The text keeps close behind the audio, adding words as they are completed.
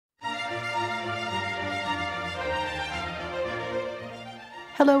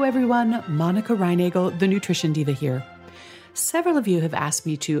Hello, everyone. Monica Reinagel, the Nutrition Diva here. Several of you have asked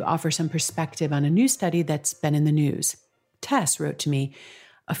me to offer some perspective on a new study that's been in the news. Tess wrote to me,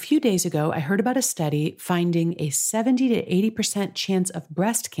 a few days ago, I heard about a study finding a 70 to 80% chance of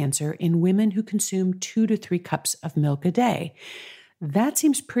breast cancer in women who consume 2 to 3 cups of milk a day. That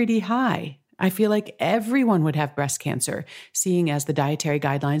seems pretty high. I feel like everyone would have breast cancer, seeing as the dietary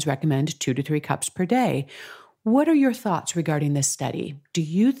guidelines recommend 2 to 3 cups per day. What are your thoughts regarding this study? Do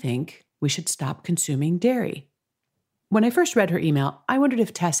you think we should stop consuming dairy? When I first read her email, I wondered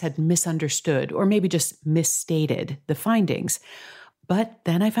if Tess had misunderstood or maybe just misstated the findings. But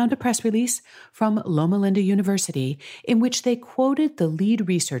then I found a press release from Loma Linda University in which they quoted the lead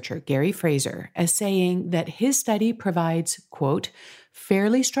researcher, Gary Fraser, as saying that his study provides, quote,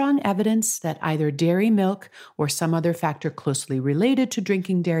 fairly strong evidence that either dairy milk or some other factor closely related to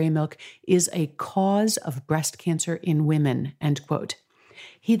drinking dairy milk is a cause of breast cancer in women, end quote.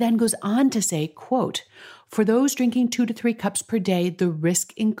 He then goes on to say, quote, for those drinking 2 to 3 cups per day, the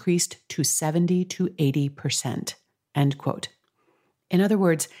risk increased to 70 to 80%, end quote. In other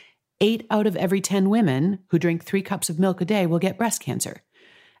words, 8 out of every 10 women who drink 3 cups of milk a day will get breast cancer.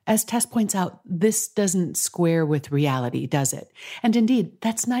 As Tess points out, this doesn't square with reality, does it? And indeed,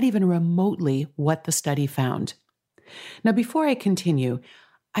 that's not even remotely what the study found. Now, before I continue,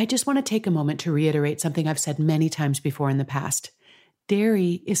 I just want to take a moment to reiterate something I've said many times before in the past.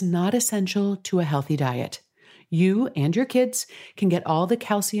 Dairy is not essential to a healthy diet. You and your kids can get all the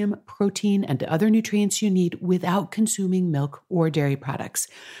calcium, protein, and other nutrients you need without consuming milk or dairy products.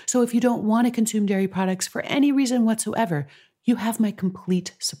 So if you don't want to consume dairy products for any reason whatsoever, you have my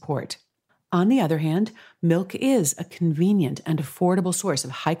complete support. On the other hand, milk is a convenient and affordable source of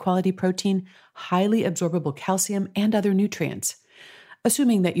high-quality protein, highly absorbable calcium, and other nutrients.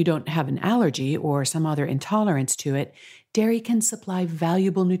 Assuming that you don't have an allergy or some other intolerance to it, dairy can supply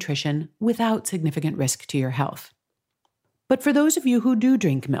valuable nutrition without significant risk to your health. But for those of you who do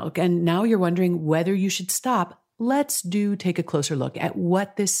drink milk, and now you're wondering whether you should stop, let's take a closer look at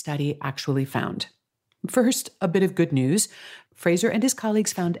what this study actually found. First, a bit of good news. Fraser and his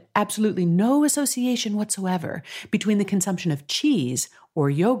colleagues found absolutely no association whatsoever between the consumption of cheese or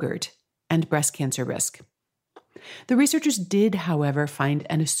yogurt and breast cancer risk. The researchers did, however, find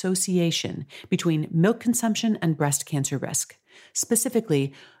an association between milk consumption and breast cancer risk.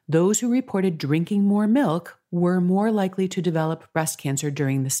 Specifically, those who reported drinking more milk were more likely to develop breast cancer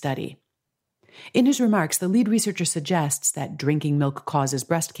during the study. In his remarks, the lead researcher suggests that drinking milk causes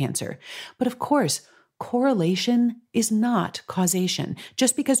breast cancer. But of course, correlation is not causation.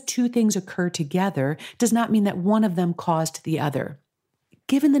 Just because 2 things occur together does not mean that one of them caused the other.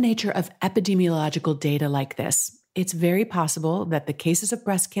 Given the nature of epidemiological data like this, it's very possible that the cases of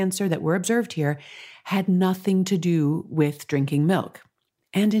breast cancer that were observed here had nothing to do with drinking milk.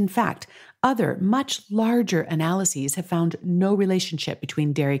 And in fact, other, much larger analyses have found no relationship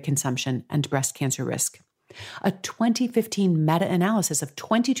between dairy consumption and breast cancer risk. A 2015 meta-analysis of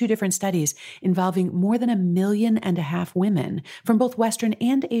 22 different studies involving more than 1.5 million women from both Western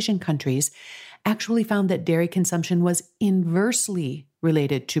and Asian countries actually found that dairy consumption was inversely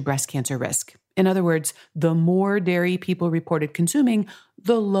related to breast cancer risk. In other words, the more dairy people reported consuming,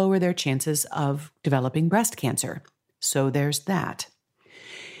 the lower their chances of developing breast cancer. So there's that.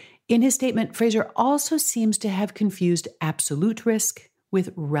 In his statement, Fraser also seems to have confused absolute risk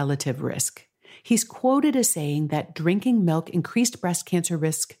with relative risk. He's quoted as saying that drinking milk increased breast cancer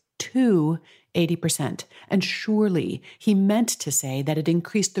risk to 80%. And surely he meant to say that it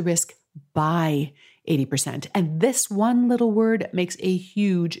increased the risk by 80%. And this one little word makes a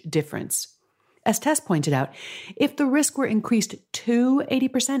huge difference. As Tess pointed out, if the risk were increased to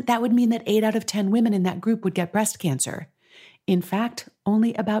 80%, that would mean that 8 out of 10 women in that group would get breast cancer. In fact,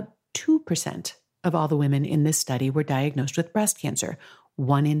 only about 2% of all the women in this study were diagnosed with breast cancer,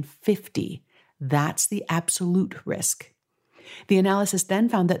 1 in 50. That's the absolute risk. The analysis then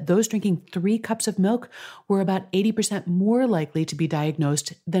found that those drinking 3 cups of milk were about 80% more likely to be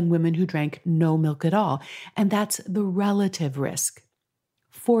diagnosed than women who drank no milk at all, and that's the relative risk.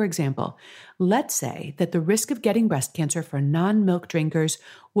 For example, let's say that the risk of getting breast cancer for non-milk drinkers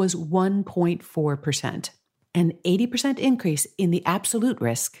was 1.4%. An 80% increase in the absolute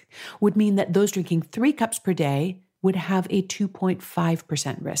risk would mean that those drinking 3 cups per day would have a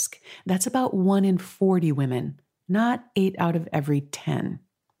 2.5% risk. That's about 1 in 40 women, not 8 out of every 10.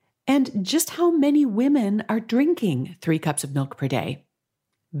 And just how many women are drinking 3 cups of milk per day?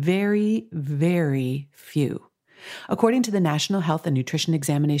 Very, very few. According to the National Health and Nutrition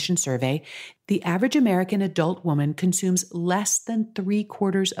Examination Survey, the average American adult woman consumes less than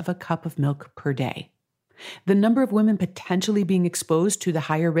 3/4 of a cup of milk per day. The number of women potentially being exposed to the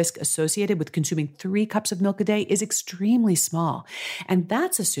higher risk associated with consuming 3 cups of milk a day is extremely small. And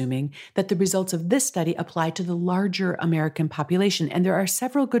that's assuming that the results of this study apply to the larger American population. And there are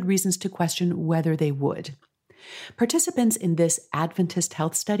several good reasons to question whether they would. Participants in this Adventist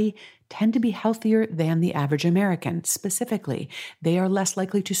health study tend to be healthier than the average American. Specifically, they are less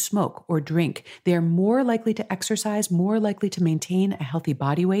likely to smoke or drink. They are more likely to exercise, more likely to maintain a healthy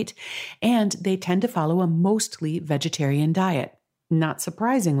body weight, and they tend to follow a mostly vegetarian diet. Not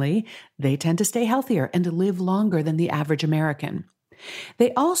surprisingly, they tend to stay healthier and live longer than the average American.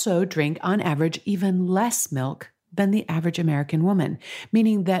 They also drink, on average, even less milk than the average American woman,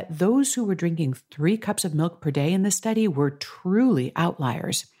 meaning that those who were drinking 3 cups of milk per day in this study were truly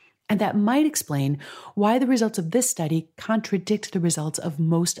outliers. And that might explain why the results of this study contradict the results of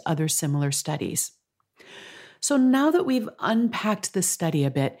most other similar studies. So now that we've unpacked this study a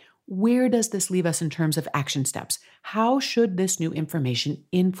bit, where does this leave us in terms of action steps? How should this new information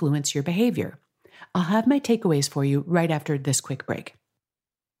influence your behavior? I'll have my takeaways for you right after this quick break.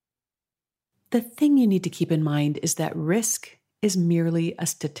 The thing you need to keep in mind is that risk is merely a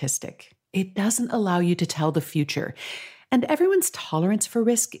statistic. It doesn't allow you to tell the future, and everyone's tolerance for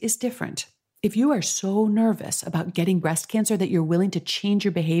risk is different. If you are so nervous about getting breast cancer that you're willing to change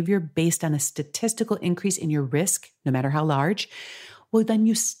your behavior based on a statistical increase in your risk, no matter how large, well, then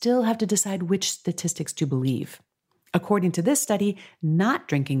you still have to decide which statistics to believe. According to this study, not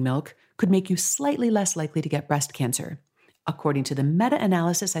drinking milk could make you slightly less likely to get breast cancer. According to the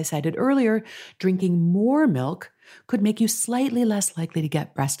meta-analysis I cited earlier, drinking more milk could make you slightly less likely to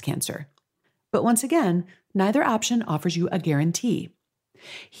get breast cancer. But once again, neither option offers you a guarantee.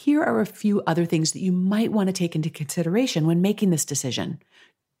 Here are a few other things that you might want to take into consideration when making this decision.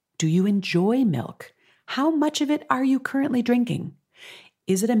 Do you enjoy milk? How much of it are you currently drinking?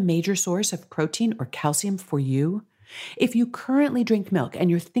 Is it a major source of protein or calcium for you? If you currently drink milk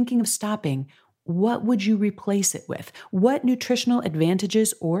and you're thinking of stopping, what would you replace it with? What nutritional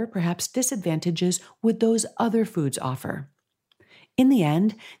advantages or perhaps disadvantages would those other foods offer? In the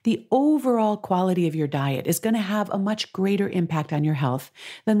end, the overall quality of your diet is going to have a much greater impact on your health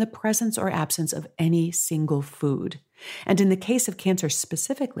than the presence or absence of any single food. And in the case of cancer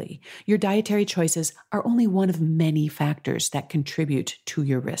specifically, your dietary choices are only one of many factors that contribute to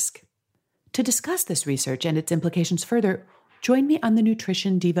your risk. To discuss this research and its implications further, join me on the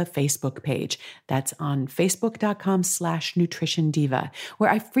Nutrition Diva Facebook page. That's on facebook.com/Nutrition Diva, where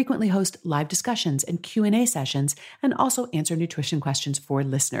I frequently host live discussions and Q&A sessions and also answer nutrition questions for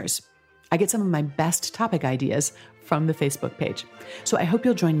listeners. I get some of my best topic ideas from the Facebook page. So I hope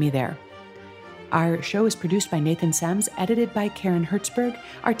you'll join me there. Our show is produced by Nathan Sems, edited by Karen Hertzberg.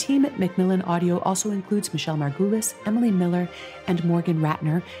 Our team at Macmillan Audio also includes Michelle Margulis, Emily Miller, and Morgan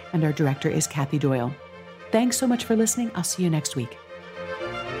Ratner, and our director is Kathy Doyle. Thanks so much for listening. I'll see you next week.